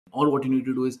Or what you need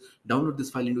to do is download this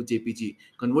file into JPG,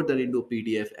 convert that into a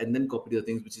PDF, and then copy the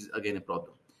things, which is again a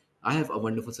problem. I have a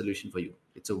wonderful solution for you.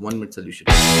 It's a 1 minute solution.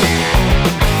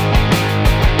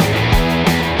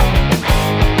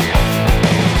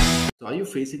 So are you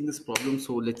facing this problem?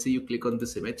 So let's say you click on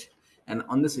this image, and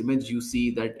on this image you see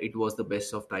that it was the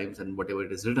best of times and whatever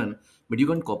it is written, but you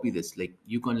can't copy this. Like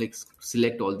you can't like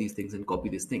select all these things and copy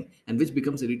this thing, and which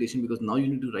becomes irritation because now you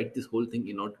need to write this whole thing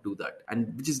in order to do that,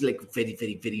 and which is like very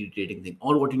irritating thing.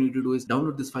 Or what you need to do is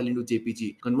download this file into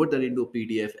JPG, convert that into a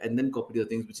PDF, and then copy the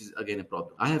things, which is again a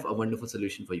problem. I have a wonderful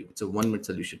solution for you. It's a 1 minute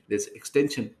solution. There's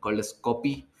extension called as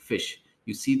copy fish.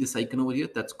 You see this icon over here,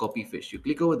 that's copy fish. You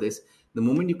click over this. The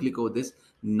moment you click over this,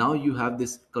 now you have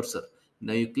this cursor.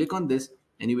 Now you click on this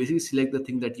and you basically select the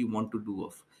thing that you want to do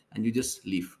off, and you just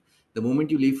leave. The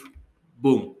moment you leave,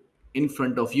 boom, in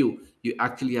front of you, you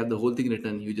actually have the whole thing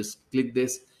written. You just click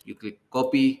this, you click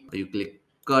copy, or you click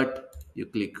cut, you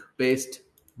click paste,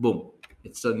 boom,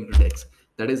 it's turned into text.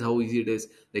 That is how easy it is.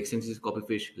 The extension is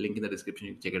copyfish. Link in the description.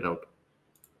 You can check it out.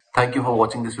 Thank you for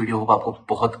watching this video. Hope आपको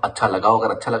बहुत अच्छा लगा।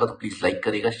 अगर अच्छा लगा तो please like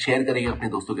करिएगा, share करिएगा अपने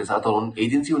दोस्तों के साथ और उन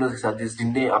एजेंसी ओनर्स के साथ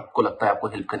जिनने आपको लगता है आपको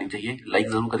हेल्प करनी चाहिए। लाइक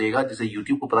जरूर करिएगा जिससे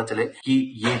यूट्यूब को पता चले कि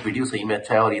ये वीडियो सही में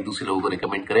अच्छा है और ये दूसरे लोगों को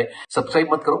रिकमेंड करे।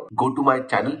 सब्सक्राइब मत करो, गो टू माई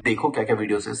चैनल, देखो क्या क्या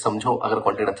वीडियो है, समझो। अगर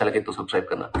कंटेंट अच्छा लगे तो सब्सक्राइब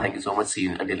करना। Thank you so much, C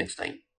you until next time.